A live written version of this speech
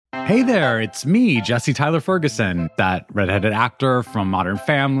Hey there, it's me, Jesse Tyler Ferguson, that redheaded actor from Modern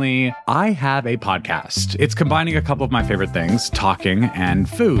Family. I have a podcast. It's combining a couple of my favorite things, talking and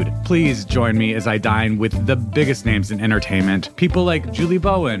food. Please join me as I dine with the biggest names in entertainment. People like Julie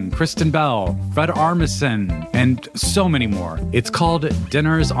Bowen, Kristen Bell, Fred Armisen, and so many more. It's called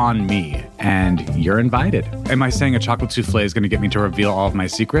Dinners on Me, and you're invited. Am I saying a chocolate souffle is going to get me to reveal all of my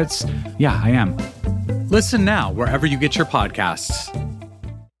secrets? Yeah, I am. Listen now, wherever you get your podcasts.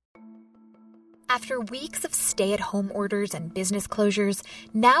 After weeks of stay-at-home orders and business closures,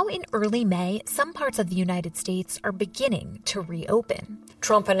 now in early May, some parts of the United States are beginning to reopen.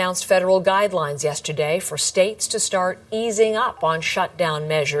 Trump announced federal guidelines yesterday for states to start easing up on shutdown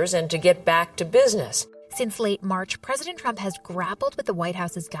measures and to get back to business. Since late March, President Trump has grappled with the White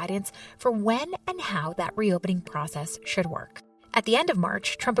House's guidance for when and how that reopening process should work. At the end of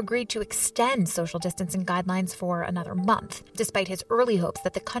March, Trump agreed to extend social distancing guidelines for another month, despite his early hopes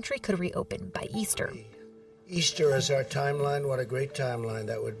that the country could reopen by Easter. Easter is our timeline. What a great timeline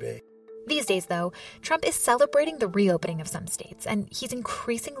that would be. These days, though, Trump is celebrating the reopening of some states, and he's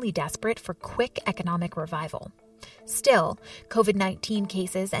increasingly desperate for quick economic revival. Still, COVID-19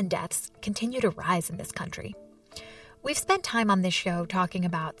 cases and deaths continue to rise in this country. We've spent time on this show talking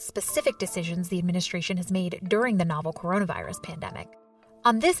about specific decisions the administration has made during the novel coronavirus pandemic.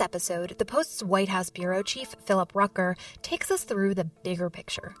 On this episode, the Post's White House bureau chief, Philip Rucker, takes us through the bigger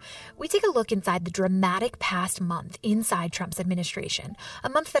picture. We take a look inside the dramatic past month inside Trump's administration, a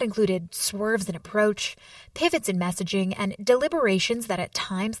month that included swerves in approach, pivots in messaging, and deliberations that at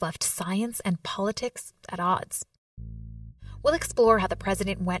times left science and politics at odds. We'll explore how the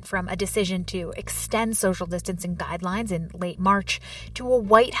president went from a decision to extend social distancing guidelines in late March to a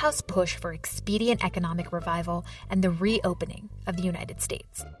White House push for expedient economic revival and the reopening of the United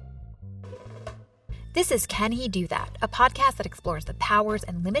States. This is Can He Do That?, a podcast that explores the powers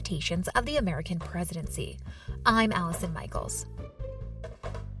and limitations of the American presidency. I'm Allison Michaels.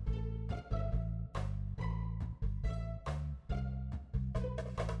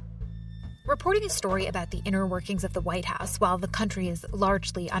 Reporting a story about the inner workings of the White House while the country is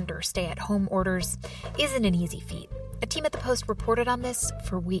largely under stay-at-home orders isn't an easy feat. A team at the Post reported on this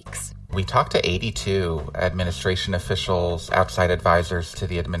for weeks. We talked to 82 administration officials, outside advisors to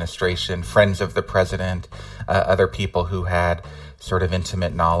the administration, friends of the president, other people who had sort of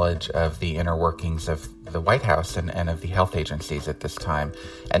intimate knowledge of the inner workings of the White House and of the health agencies at this time.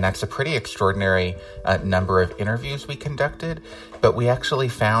 And that's a pretty extraordinary number of interviews we conducted, but we actually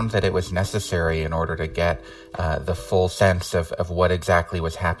found that it was necessary in order to get the full sense of what exactly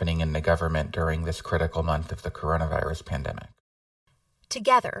was happening in the government during this critical month of the coronavirus pandemic.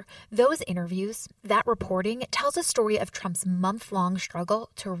 Together, those interviews, that reporting, tells a story of Trump's month-long struggle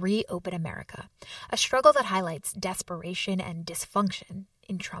to reopen America, a struggle that highlights desperation and dysfunction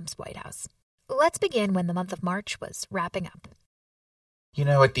in Trump's White House. Let's begin when the month of March was wrapping up. You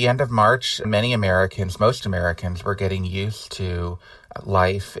know, at the end of March, most Americans were getting used to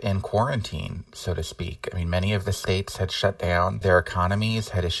life in quarantine, so to speak. I mean, many of the states had shut down their economies,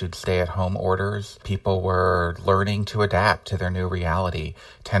 had issued stay-at-home orders. People were learning to adapt to their new reality.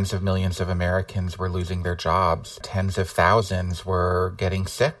 Tens of millions of Americans were losing their jobs. Tens of thousands were getting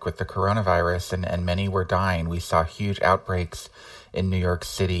sick with the coronavirus, and many were dying. We saw huge outbreaks in New York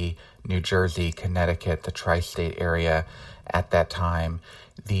City, New Jersey, Connecticut, the tri-state area. At that time,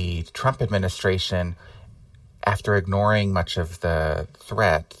 the Trump administration, after ignoring much of the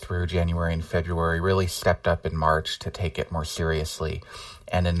threat through January and February, really stepped up in March to take it more seriously.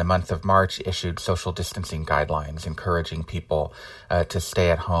 And in the month of March, issued social distancing guidelines, encouraging people to stay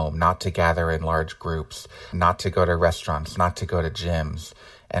at home, not to gather in large groups, not to go to restaurants, not to go to gyms,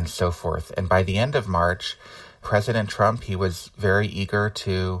 and so forth. And by the end of March, President Trump, he was very eager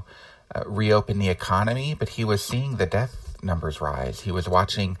to reopen the economy, but he was seeing the death numbers rise. He was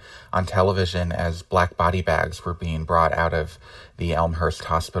watching on television as black body bags were being brought out of the Elmhurst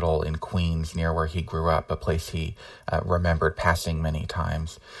Hospital in Queens, near where he grew up, a place he remembered passing many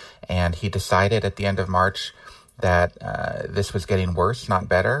times. And he decided at the end of March that this was getting worse, not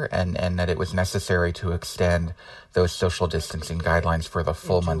better, and that it was necessary to extend those social distancing guidelines for the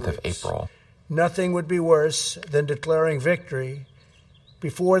full month of April. Nothing would be worse than declaring victory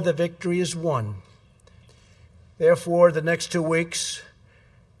before the victory is won. Therefore, the next 2 weeks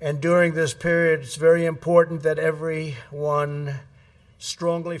and during this period, it's very important that everyone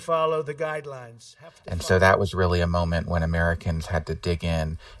strongly follow the guidelines. And so that was really a moment when Americans had to dig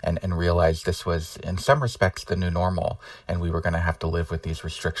in and realize this was, in some respects, the new normal, and we were going to have to live with these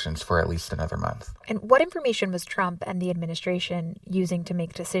restrictions for at least another month. And what information was Trump and the administration using to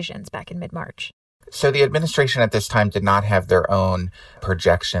make decisions back in mid-March? So the administration at this time did not have their own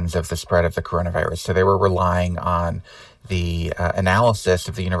projections of the spread of the coronavirus. So they were relying on the analysis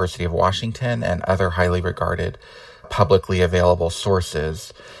of the University of Washington and other highly regarded publicly available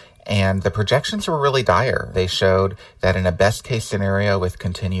sources. And the projections were really dire. They showed that in a best case scenario with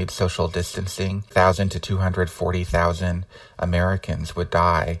continued social distancing, 1,000 to 240,000 Americans would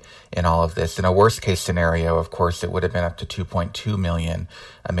die in all of this. In a worst case scenario, of course, it would have been up to 2.2 million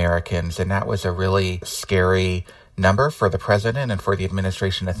Americans. And that was a really scary number for the president and for the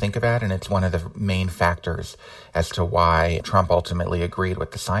administration to think about. And it's one of the main factors as to why Trump ultimately agreed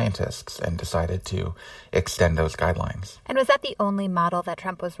with the scientists and decided to extend those guidelines. And was that the only model that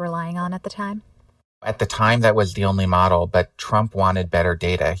Trump was relying on at the time? At the time, that was the only model, but Trump wanted better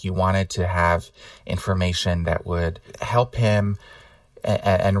data. He wanted to have information that would help him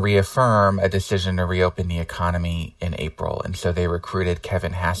and reaffirm a decision to reopen the economy in April. And so they recruited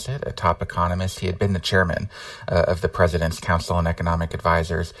Kevin Hassett, a top economist. He had been the chairman of the President's Council on Economic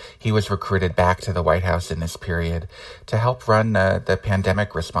Advisors. He was recruited back to the White House in this period to help run the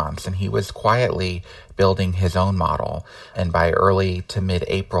pandemic response. And he was quietly building his own model. And by early to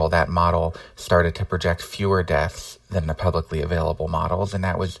mid-April, that model started to project fewer deaths than the publicly available models. And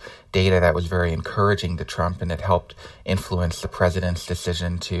that was data that was very encouraging to Trump, and it helped influence the president's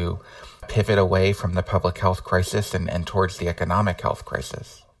decision to pivot away from the public health crisis and towards the economic health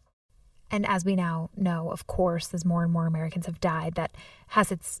crisis. And as we now know, of course, as more and more Americans have died, that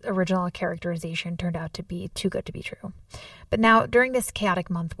Hassett's original characterization turned out to be too good to be true. But now, during this chaotic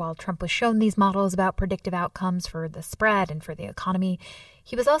month, while Trump was shown these models about predictive outcomes for the spread and for the economy,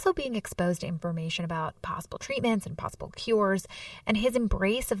 he was also being exposed to information about possible treatments and possible cures, and his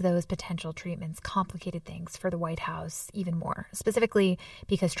embrace of those potential treatments complicated things for the White House even more, specifically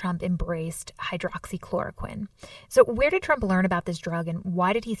because Trump embraced hydroxychloroquine. So where did Trump learn about this drug, and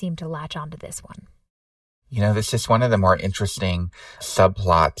why did he seem to latch onto this one? You know, this is one of the more interesting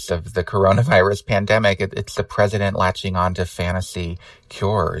subplots of the coronavirus pandemic. It's the president latching onto fantasy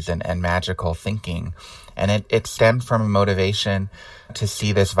cures and magical thinking. And it stemmed from a motivation to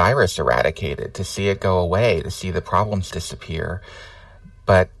see this virus eradicated, to see it go away, to see the problems disappear.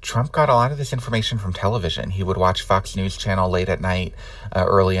 But Trump got a lot of this information from television. He would watch Fox News Channel late at night,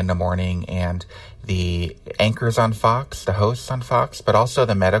 early in the morning, and the anchors on Fox, the hosts on Fox, but also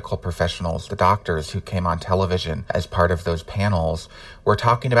the medical professionals, the doctors who came on television as part of those panels, were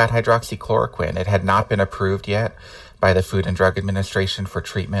talking about hydroxychloroquine. It had not been approved yet by the Food and Drug Administration for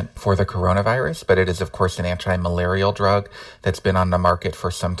treatment for the coronavirus, but it is, of course, an anti-malarial drug that's been on the market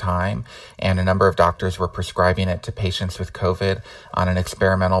for some time, and a number of doctors were prescribing it to patients with COVID on an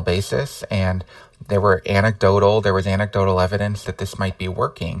experimental basis, and there was anecdotal evidence that this might be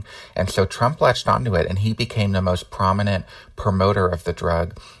working. And so Trump latched onto it, and he became the most prominent promoter of the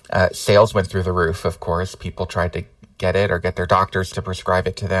drug. Sales went through the roof, of course. People tried to get it or get their doctors to prescribe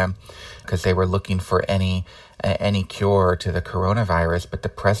it to them because they were looking for any cure to the coronavirus. But the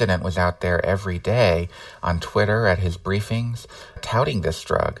president was out there every day on Twitter at his briefings touting this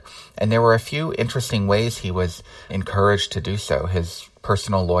drug. And there were a few interesting ways he was encouraged to do so. His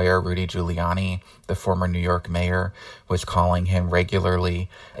personal lawyer, Rudy Giuliani, the former New York mayor, was calling him regularly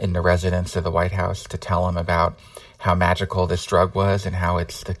in the residence of the White House to tell him about how magical this drug was and how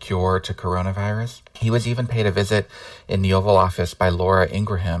it's the cure to coronavirus. He was even paid a visit in the Oval Office by Laura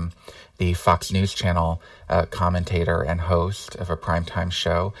Ingraham, the Fox News Channel commentator and host of a primetime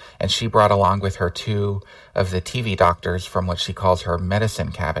show, and she brought along with her two of the TV doctors from what she calls her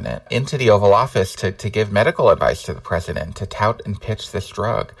medicine cabinet into the Oval Office to give medical advice to the president, to tout and pitch this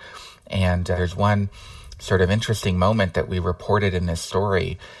drug. And there's one sort of interesting moment that we reported in this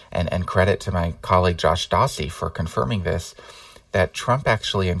story, and credit to my colleague Josh Dawsey for confirming this, that Trump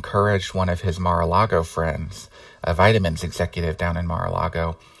actually encouraged one of his Mar-a-Lago friends, a vitamins executive down in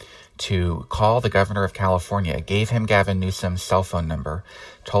Mar-a-Lago, to call the governor of California, gave him Gavin Newsom's cell phone number,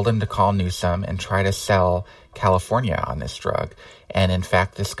 told him to call Newsom and try to sell California on this drug. And in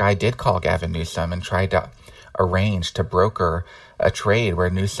fact, this guy did call Gavin Newsom and tried to arrange to broker a trade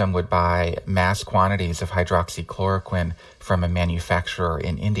where Newsom would buy mass quantities of hydroxychloroquine from a manufacturer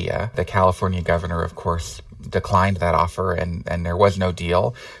in India. The California governor, of course, declined that offer, and there was no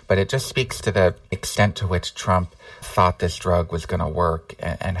deal. But it just speaks to the extent to which Trump thought this drug was going to work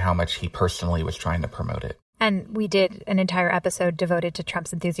and how much he personally was trying to promote it. And we did an entire episode devoted to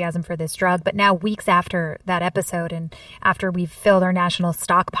Trump's enthusiasm for this drug. But now, weeks after that episode, and after we've filled our national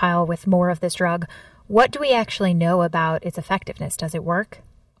stockpile with more of this drug, what do we actually know about its effectiveness? Does it work?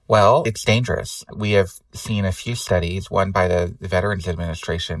 Well, it's dangerous. We have seen a few studies, one by the Veterans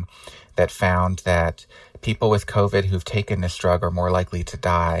Administration, that found that people with COVID who've taken this drug are more likely to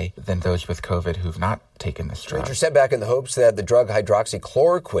die than those with COVID who've not taken this drug. Major setback in the hopes that the drug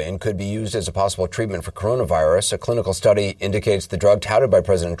hydroxychloroquine could be used as a possible treatment for coronavirus. A clinical study indicates the drug touted by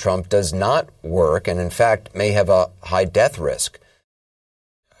President Trump does not work and, in fact, may have a high death risk.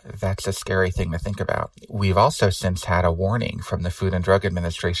 That's a scary thing to think about. We've also since had a warning from the Food and Drug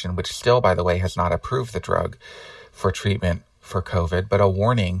Administration, which still, by the way, has not approved the drug for treatment for COVID, but a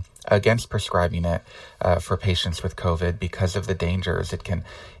warning against prescribing it for patients with COVID because of the dangers. It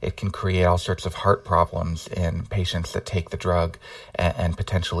can create all sorts of heart problems in patients that take the drug and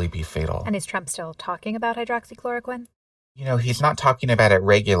potentially be fatal. And is Trump still talking about hydroxychloroquine? You know, he's not talking about it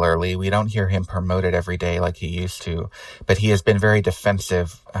regularly. We don't hear him promote it every day like he used to, but he has been very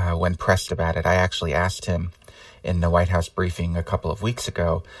defensive when pressed about it. I actually asked him in the White House briefing a couple of weeks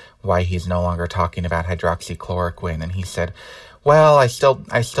ago why he's no longer talking about hydroxychloroquine. And he said, well, I still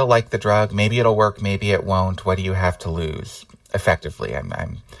like the drug. Maybe it'll work. Maybe it won't. What do you have to lose? Effectively,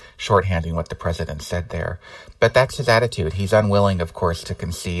 I'm shorthanding what the president said there. But that's his attitude. He's unwilling, of course, to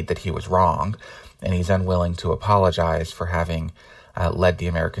concede that he was wrong. And he's unwilling to apologize for having led the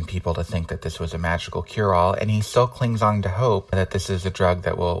American people to think that this was a magical cure-all. And he still clings on to hope that this is a drug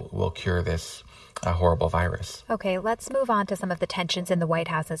that will cure this horrible virus. Okay, let's move on to some of the tensions in the White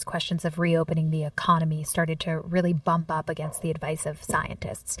House as questions of reopening the economy started to really bump up against the advice of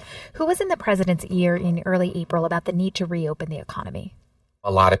scientists. Who was in the president's ear in early April about the need to reopen the economy?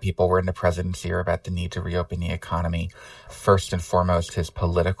 A lot of people were in the president's ear about the need to reopen the economy. First and foremost, his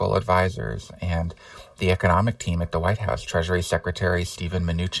political advisors and the economic team at the White House, Treasury Secretary Steven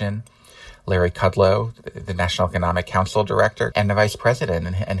Mnuchin, Larry Kudlow, the National Economic Council Director, and the Vice President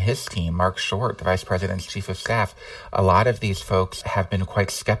and his team, Mark Short, the Vice President's Chief of Staff. A lot of these folks have been quite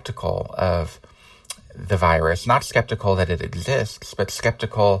skeptical of the virus. Not skeptical that it exists, but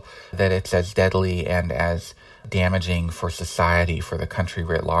skeptical that it's as deadly and as damaging for society, for the country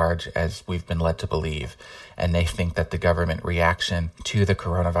writ large, as we've been led to believe. And they think that the government reaction to the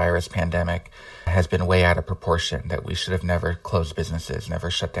coronavirus pandemic has been way out of proportion, that we should have never closed businesses,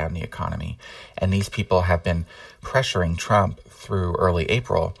 never shut down the economy. And these people have been pressuring Trump through early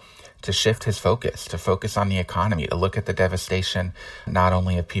April to shift his focus, to focus on the economy, to look at the devastation, not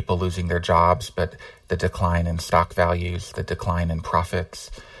only of people losing their jobs, but the decline in stock values, the decline in profits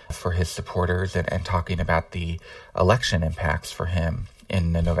for his supporters, and talking about the election impacts for him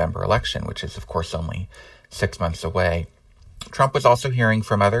in the November election, which is, of course, only 6 months away. Trump was also hearing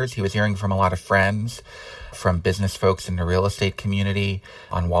from others. He was hearing from a lot of friends, from business folks in the real estate community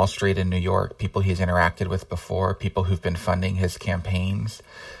on Wall Street in New York, people he's interacted with before, people who've been funding his campaigns,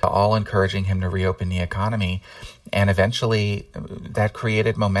 all encouraging him to reopen the economy. And eventually that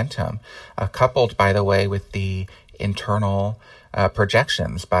created momentum, coupled, by the way, with the internal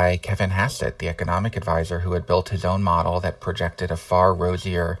projections by Kevin Hassett, the economic advisor who had built his own model that projected a far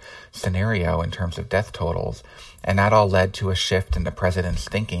rosier scenario in terms of death totals. And that all led to a shift in the president's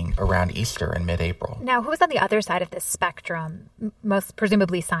thinking around Easter in mid-April. Now, who's on the other side of this spectrum? Most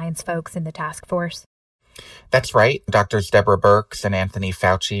presumably science folks in the task force. That's right. Doctors Deborah Birx and Anthony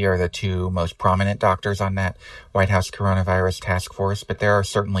Fauci are the two most prominent doctors on that White House coronavirus task force, but there are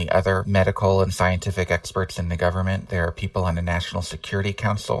certainly other medical and scientific experts in the government. There are people on the National Security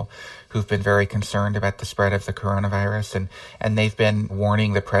Council who've been very concerned about the spread of the coronavirus, and they've been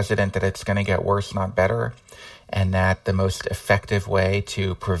warning the president that it's going to get worse, not better, and that the most effective way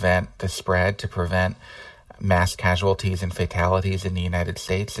to prevent the spread, to prevent mass casualties and fatalities in the United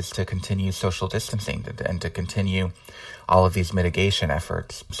States is to continue social distancing and to continue all of these mitigation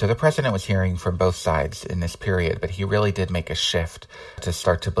efforts. So the president was hearing from both sides in this period, but he really did make a shift to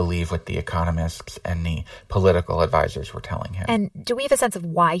start to believe what the economists and the political advisors were telling him. And do we have a sense of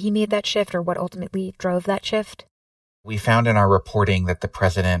why he made that shift or what ultimately drove that shift? We found in our reporting that the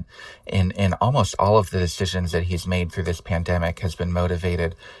president, in almost all of the decisions that he's made through this pandemic, has been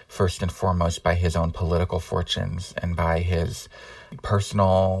motivated first and foremost by his own political fortunes and by his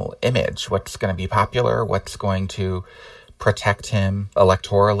personal image. What's going to be popular, what's going to protect him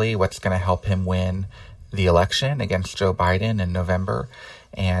electorally, what's going to help him win the election against Joe Biden in November.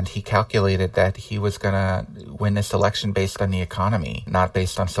 And he calculated that he was going to win this election based on the economy, not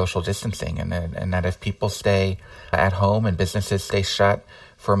based on social distancing. And that if people stay at home and businesses stay shut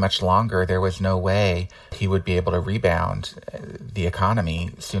for much longer, there was no way he would be able to rebound the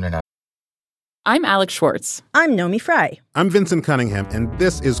economy soon enough. I'm Alex Schwartz. I'm Nomi Fry. I'm Vincent Cunningham, and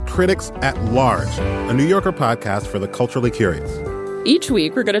this is Critics at Large, a New Yorker podcast for the culturally curious. Each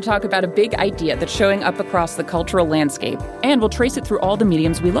week, we're going to talk about a big idea that's showing up across the cultural landscape, and we'll trace it through all the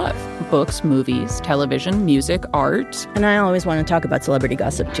mediums we love: books, movies, television, music, art. And I always want to talk about celebrity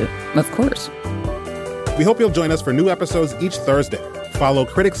gossip, too. Of course. We hope you'll join us for new episodes each Thursday. Follow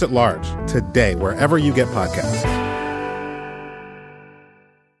Critics at Large today, wherever you get podcasts.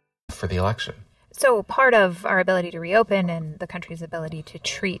 For the election. So part of our ability to reopen and the country's ability to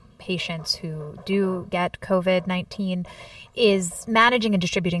treat patients who do get COVID-19 is managing and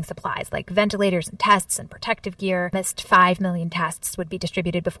distributing supplies like ventilators and tests and protective gear. Almost 5 million tests would be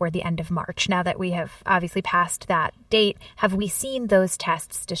distributed before the end of March. Now that we have obviously passed that date, have we seen those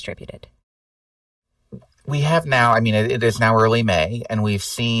tests distributed? We have now. I mean, it is now early May, and we've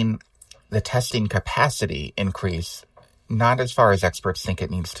seen the testing capacity increase. Not as far as experts think it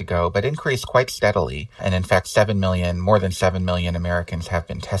needs to go, but increased quite steadily. And in fact, more than 7 million Americans have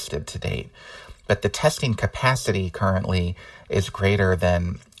been tested to date. But the testing capacity currently is greater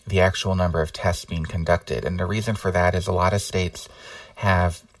than the actual number of tests being conducted. And the reason for that is a lot of states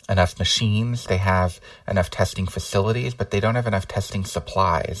have enough machines, they have enough testing facilities, but they don't have enough testing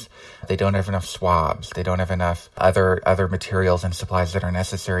supplies. They don't have enough swabs. They don't have enough other materials and supplies that are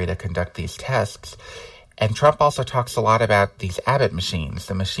necessary to conduct these tests. And Trump also talks a lot about these Abbott machines,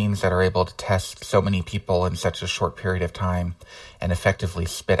 the machines that are able to test so many people in such a short period of time and effectively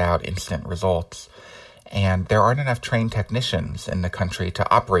spit out instant results. And there aren't enough trained technicians in the country to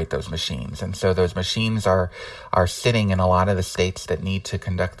operate those machines. And so those machines are sitting in a lot of the states that need to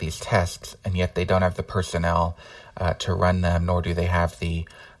conduct these tests, and yet they don't have the personnel to run them, nor do they have the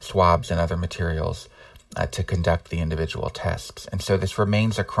swabs and other materials to conduct the individual tests. And so this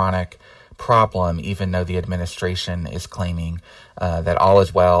remains a chronic problem, even though the administration is claiming that all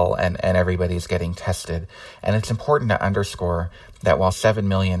is well and everybody's getting tested. And it's important to underscore that while 7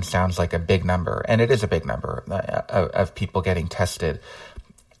 million sounds like a big number, and it is a big number of people getting tested,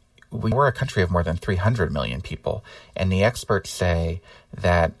 we're a country of more than 300 million people. And the experts say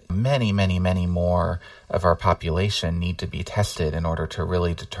that many, many, many more of our population need to be tested in order to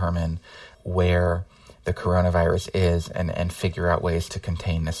really determine where the coronavirus is and figure out ways to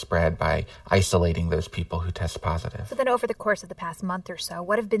contain the spread by isolating those people who test positive. So then over the course of the past month or so,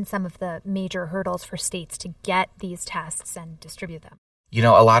 what have been some of the major hurdles for states to get these tests and distribute them? You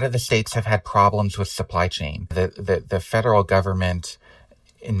know, a lot of the states have had problems with supply chain. The federal government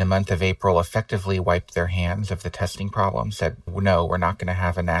in the month of April effectively wiped their hands of the testing problem, said, no, we're not going to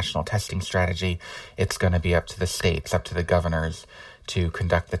have a national testing strategy. It's going to be up to the states, up to the governors to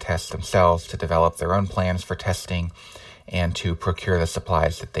conduct the tests themselves, to develop their own plans for testing, and to procure the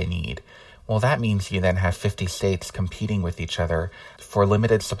supplies that they need. Well, that means you then have 50 states competing with each other for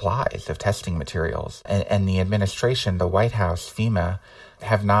limited supplies of testing materials. And the administration, the White House, FEMA,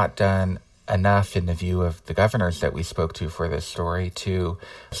 have not done enough, in the view of the governors that we spoke to for this story, to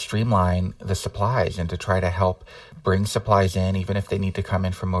streamline the supplies and to try to help bring supplies in, even if they need to come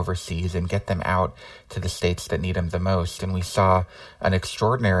in from overseas, and get them out to the states that need them the most. And we saw an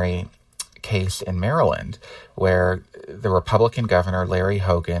extraordinary case in Maryland where the Republican governor, Larry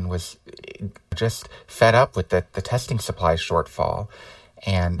Hogan, was just fed up with the testing supply shortfall.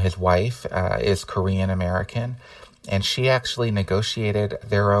 And his wife is Korean American, and she actually negotiated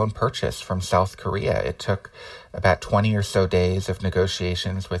their own purchase from South Korea. It took about 20 or so days of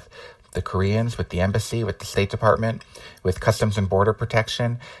negotiations with the Koreans, with the embassy, with the State Department, with Customs and Border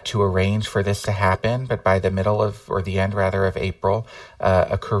Protection to arrange for this to happen. But by the end of April,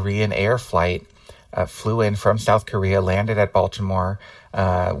 a Korean air flight flew in from South Korea, landed at Baltimore,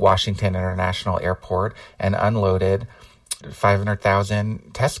 Washington International Airport, and unloaded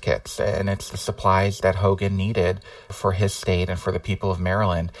 500,000 test kits. And it's the supplies that Hogan needed for his state and for the people of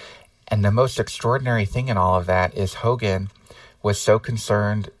Maryland. And the most extraordinary thing in all of that is Hogan was so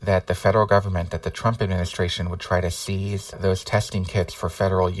concerned that the federal government, that the Trump administration would try to seize those testing kits for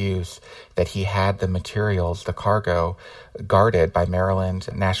federal use, that he had the materials, the cargo, guarded by Maryland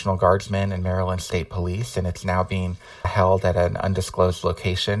National Guardsmen and Maryland State Police, and it's now being held at an undisclosed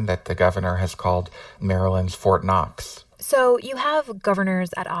location that the governor has called Maryland's Fort Knox. So you have governors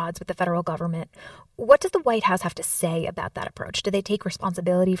at odds with the federal government. What does the White House have to say about that approach? Do they take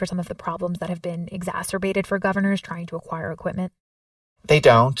responsibility for some of the problems that have been exacerbated for governors trying to acquire equipment? They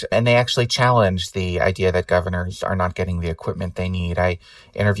don't, and they actually challenge the idea that governors are not getting the equipment they need. I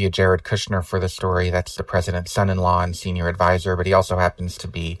interviewed Jared Kushner for the story. That's the president's son-in-law and senior advisor, but he also happens to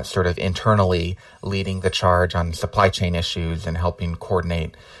be sort of internally leading the charge on supply chain issues and helping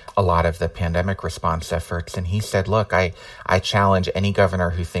coordinate a lot of the pandemic response efforts. And he said, look, I challenge any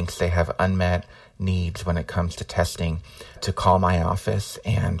governor who thinks they have unmet needs when it comes to testing to call my office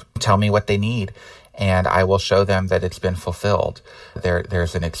and tell me what they need. and I will show them that it's been fulfilled.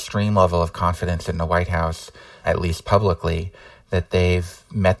 There's an extreme level of confidence in the White House, at least publicly, that they've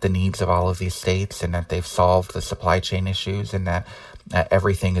met the needs of all of these states and that they've solved the supply chain issues and that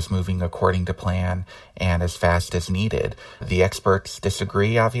everything is moving according to plan and as fast as needed. The experts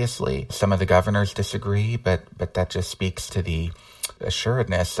disagree, obviously. Some of the governors disagree, but that just speaks to the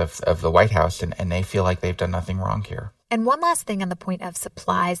assuredness of the White House, and they feel like they've done nothing wrong here. And one last thing on the point of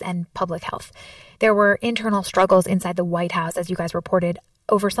supplies and public health. There were internal struggles inside the White House, as you guys reported,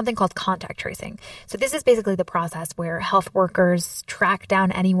 over something called contact tracing. So this is basically the process where health workers track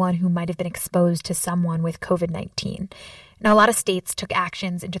down anyone who might have been exposed to someone with COVID-19. Now, a lot of states took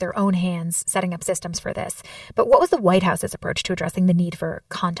actions into their own hands, setting up systems for this. But what was the White House's approach to addressing the need for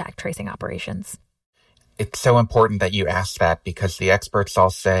contact tracing operations? It's so important that you ask that, because the experts all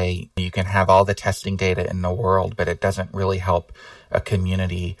say you can have all the testing data in the world, but it doesn't really help a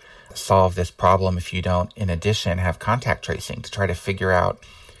community solve this problem if you don't, in addition, have contact tracing to try to figure out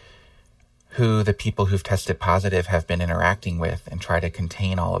who the people who've tested positive have been interacting with and try to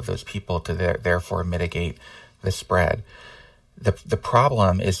contain all of those people to therefore mitigate the spread. The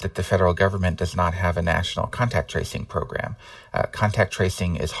problem is that the federal government does not have a national contact tracing program. Contact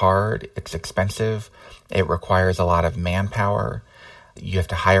tracing is hard, it's expensive, it requires a lot of manpower. You have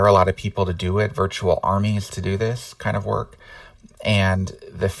to hire a lot of people to do it, virtual armies to do this kind of work. And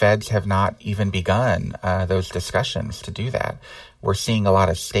the feds have not even begun those discussions to do that. We're seeing a lot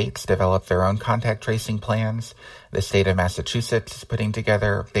of states develop their own contact tracing plans. The state of Massachusetts is putting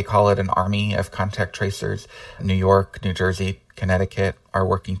together, they call it an army of contact tracers. New York, New Jersey, Connecticut are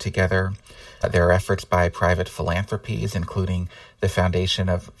working together. There are efforts by private philanthropies, including the foundation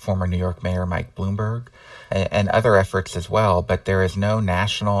of former New York Mayor Mike Bloomberg, and other efforts as well. But there is no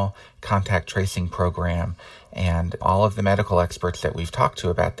national contact tracing program. And all of the medical experts that we've talked to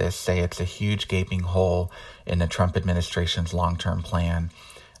about this say it's a huge gaping hole in the Trump administration's long-term plan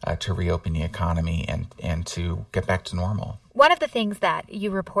to reopen the economy and to get back to normal. One of the things that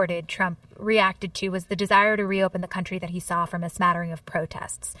you reported Trump reacted to was the desire to reopen the country that he saw from a smattering of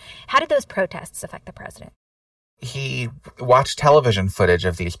protests. How did those protests affect the president? He watched television footage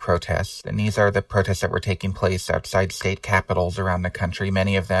of these protests, and these are the protests that were taking place outside state capitals around the country,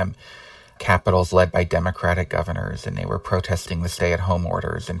 many of them capitals led by Democratic governors, and they were protesting the stay-at-home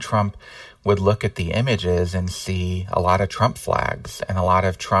orders. And Trump would look at the images and see a lot of Trump flags and a lot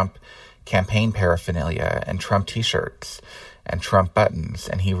of Trump campaign paraphernalia and Trump T-shirts and Trump buttons.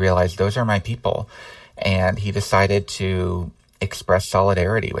 And he realized those are my people. And he decided to express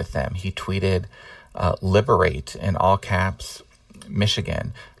solidarity with them. He tweeted, liberate, in all caps,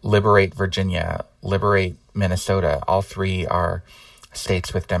 Michigan, liberate Virginia, liberate Minnesota. All three are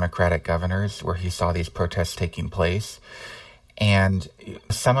states with Democratic governors where he saw these protests taking place. And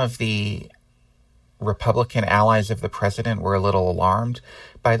some of the Republican allies of the president were a little alarmed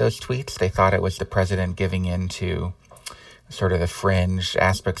by those tweets. They thought it was the president giving in to sort of the fringe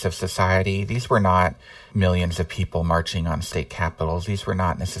aspects of society. These were not millions of people marching on state capitals. These were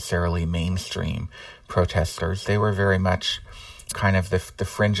not necessarily mainstream protesters. They were very much kind of the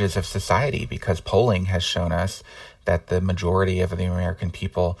fringes of society, because polling has shown us that the majority of the American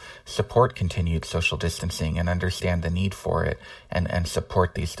people support continued social distancing and understand the need for it and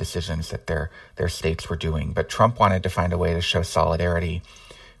support these decisions that their states were doing. But Trump wanted to find a way to show solidarity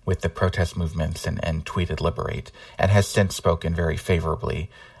with the protest movements and tweeted liberate, and has since spoken very favorably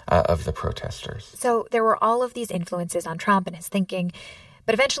of the protesters. So there were all of these influences on Trump and his thinking.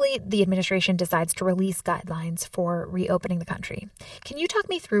 But eventually, the administration decides to release guidelines for reopening the country. Can you talk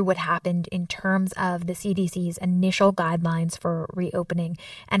me through what happened in terms of the CDC's initial guidelines for reopening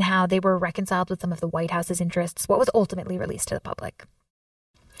and how they were reconciled with some of the White House's interests? What was ultimately released to the public?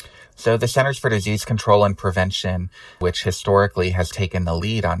 So the Centers for Disease Control and Prevention, which historically has taken the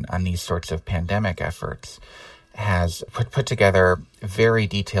lead on these sorts of pandemic efforts, has put together very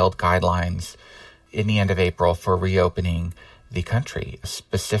detailed guidelines in the end of April for reopening the country,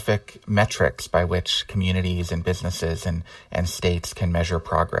 specific metrics by which communities and businesses and states can measure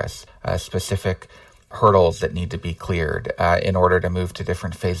progress, specific hurdles that need to be cleared in order to move to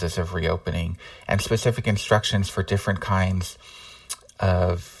different phases of reopening, and specific instructions for different kinds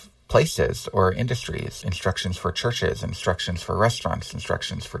of places or industries, instructions for churches, instructions for restaurants,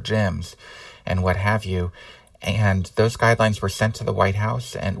 instructions for gyms, and what have you. And those guidelines were sent to the White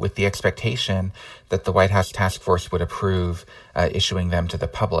House, and with the expectation that the White House task force would approve issuing them to the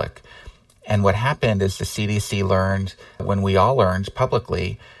public. And what happened is the CDC learned, when we all learned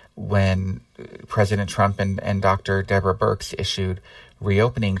publicly, when President Trump and Dr. Deborah Birx issued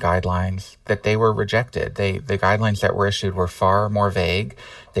reopening guidelines, that they were rejected. The guidelines that were issued were far more vague.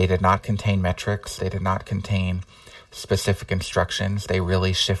 They did not contain metrics. They did not contain specific instructions. They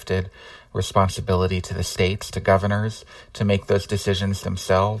really shifted responsibility to the states, to governors, to make those decisions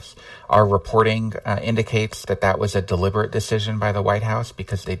themselves. Our reporting indicates that that was a deliberate decision by the White House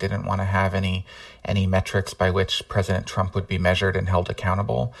because they didn't want to have any metrics by which President Trump would be measured and held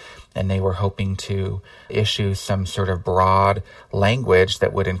accountable. And they were hoping to issue some sort of broad language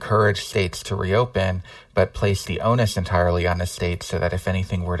that would encourage states to reopen, but place the onus entirely on the states so that if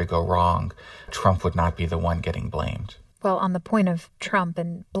anything were to go wrong, Trump would not be the one getting blamed. Well, on the point of Trump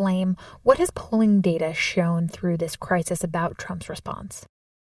and blame, what has polling data shown through this crisis about Trump's response?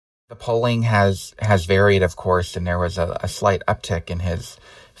 The polling has varied, of course, and there was a slight uptick in his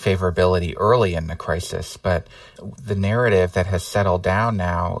favorability early in the crisis. But the narrative that has settled down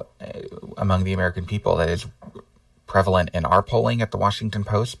now among the American people, that is prevalent in our polling at the Washington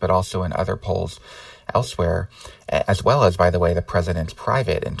Post, but also in other polls elsewhere, as well as, by the way, the president's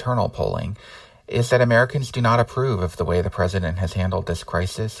private internal polling, is that Americans do not approve of the way the president has handled this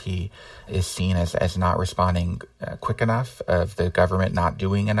crisis. He is seen as not responding quick enough, of the government not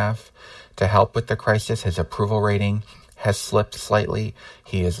doing enough to help with the crisis. His approval rating has slipped slightly.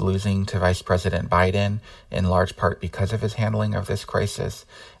 He is losing to Vice President Biden in large part because of his handling of this crisis.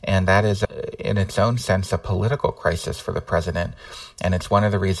 And that is, in its own sense, a political crisis for the president. And it's one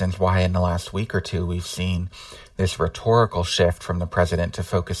of the reasons why in the last week or two we've seen this rhetorical shift from the president to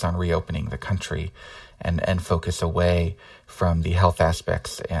focus on reopening the country and focus away from the health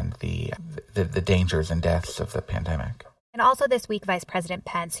aspects and the dangers and deaths of the pandemic. And also this week, Vice President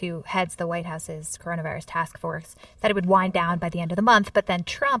Pence, who heads the White House's coronavirus task force, said it would wind down by the end of the month, but then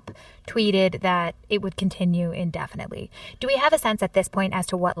Trump tweeted that it would continue indefinitely. Do we have a sense at this point as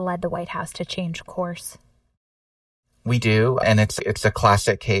to what led the White House to change course? We do, and it's a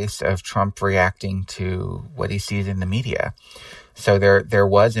classic case of Trump reacting to what he sees in the media. So there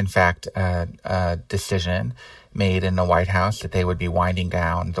was, in fact, a decision made in the White House that they would be winding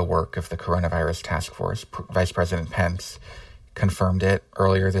down the work of the coronavirus task force. Vice President Pence confirmed it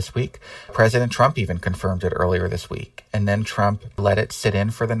earlier this week. President Trump even confirmed it earlier this week. And then Trump let it sit in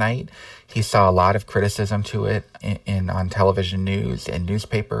for the night. He saw a lot of criticism to it on television news and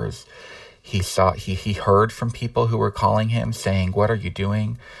newspapers. He heard from people who were calling him saying, "What are you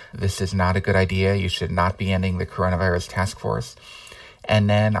doing? This is not a good idea. You should not be ending the coronavirus task force." And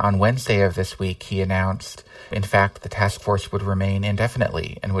then on Wednesday of this week, he announced, in fact, the task force would remain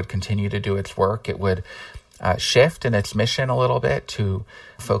indefinitely and would continue to do its work. It would shift in its mission a little bit to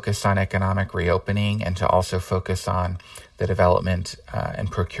focus on economic reopening and to also focus on the development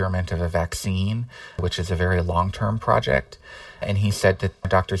and procurement of a vaccine, which is a very long-term project. And he said that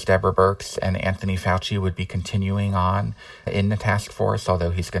Drs. Deborah Birx and Anthony Fauci would be continuing on in the task force,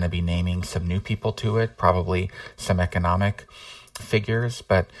 although he's going to be naming some new people to it, probably some economic figures.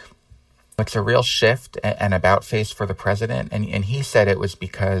 But it's a real shift and about face for the president. And he said it was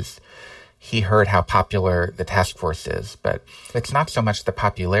because he heard how popular the task force is. But it's not so much the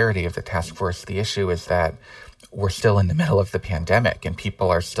popularity of the task force. The issue is that we're still in the middle of the pandemic and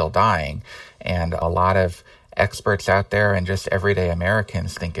people are still dying. And a lot of experts out there and just everyday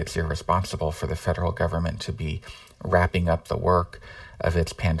Americans think it's irresponsible for the federal government to be wrapping up the work of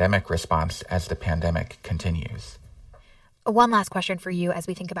its pandemic response as the pandemic continues. One last question for you as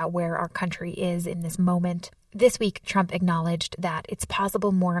we think about where our country is in this moment. This week, Trump acknowledged that it's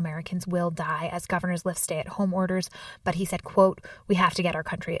possible more Americans will die as governors lift stay-at-home orders, but he said, quote, "We have to get our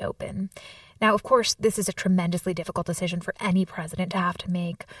country open." Now, of course, this is a tremendously difficult decision for any president to have to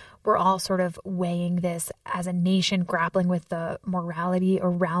make. We're all sort of weighing this as a nation, grappling with the morality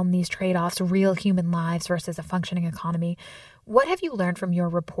around these trade-offs, real human lives versus a functioning economy. What have you learned from your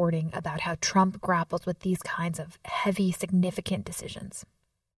reporting about how Trump grapples with these kinds of heavy, significant decisions?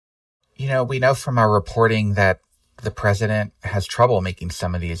 You know, we know from our reporting that the president has trouble making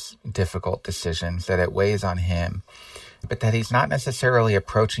some of these difficult decisions, that it weighs on him, but that he's not necessarily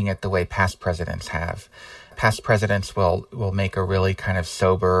approaching it the way past presidents have. Past presidents will make a really kind of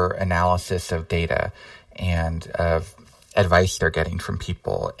sober analysis of data and of advice they're getting from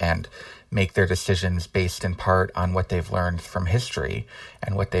people and make their decisions based in part on what they've learned from history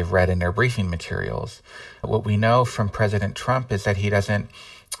and what they've read in their briefing materials. What we know from President Trump is that he doesn't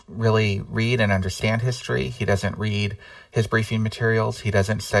really read and understand history. He doesn't read his briefing materials. He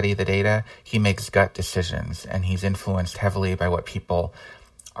doesn't study the data. He makes gut decisions, and he's influenced heavily by what people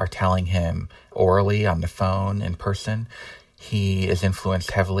are telling him orally, on the phone, in person. He is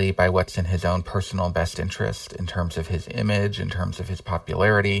influenced heavily by what's in his own personal best interest in terms of his image, in terms of his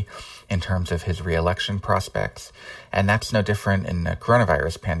popularity, in terms of his re-election prospects. And that's no different in the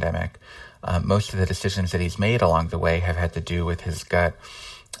coronavirus pandemic. Most of the decisions that he's made along the way have had to do with his gut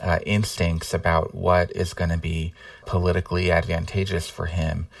instincts about what is going to be politically advantageous for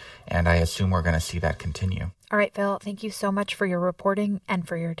him. And I assume we're going to see that continue. All right, Phil, thank you so much for your reporting and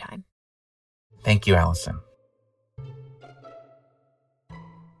for your time. Thank you, Allison.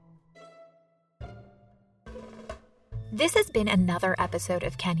 This has been another episode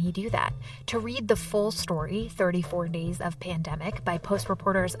of Can He Do That? To read the full story, 34 Days of Pandemic, by Post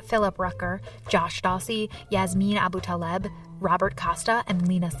reporters Philip Rucker, Josh Dawsey, Yasmin Abutaleb, Robert Costa, and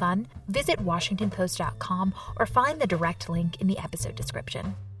Lena Sun, visit WashingtonPost.com or find the direct link in the episode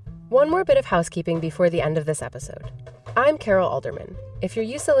description. One more bit of housekeeping before the end of this episode. I'm Carol Alderman. If you're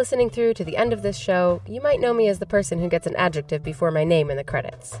used to listening through to the end of this show, you might know me as the person who gets an adjective before my name in the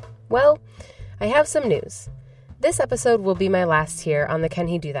credits. Well, I have some news. This episode will be my last here on the Can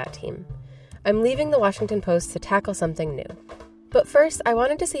He Do That team. I'm leaving the Washington Post to tackle something new. But first, I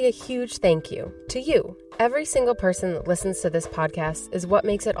wanted to say a huge thank you to you. Every single person that listens to this podcast is what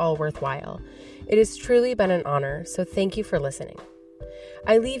makes it all worthwhile. It has truly been an honor, so thank you for listening.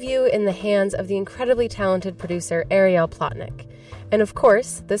 I leave you in the hands of the incredibly talented producer Ariel Plotnick. And of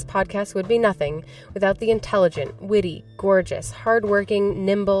course, this podcast would be nothing without the intelligent, witty, gorgeous, hardworking,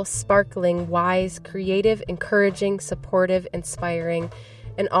 nimble, sparkling, wise, creative, encouraging, supportive, inspiring,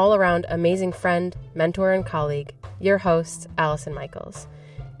 and all-around amazing friend, mentor, and colleague, your host, Allison Michaels.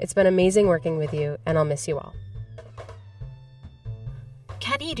 It's been amazing working with you, and I'll miss you all.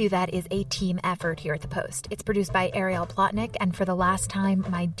 Can He Do That is a team effort here at the Post. It's produced by Ariel Plotnick, and for the last time,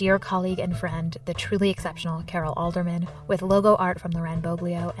 my dear colleague and friend, the truly exceptional Carol Alderman, with logo art from Loren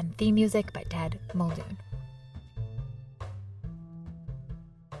Boglio and theme music by Ted Muldoon.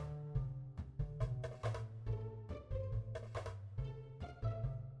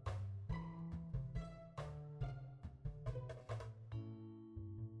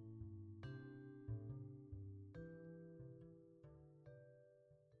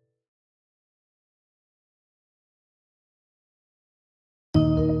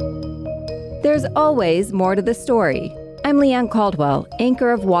 There's always more to the story. I'm Leanne Caldwell,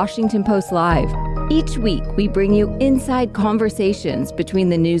 anchor of Washington Post Live. Each week, we bring you inside conversations between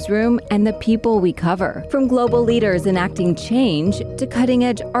the newsroom and the people we cover. From global leaders enacting change to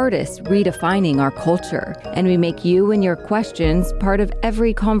cutting-edge artists redefining our culture. And we make you and your questions part of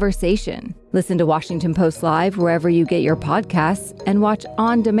every conversation. Listen to Washington Post Live wherever you get your podcasts and watch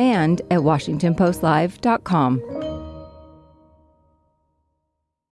on demand at WashingtonPostLive.com.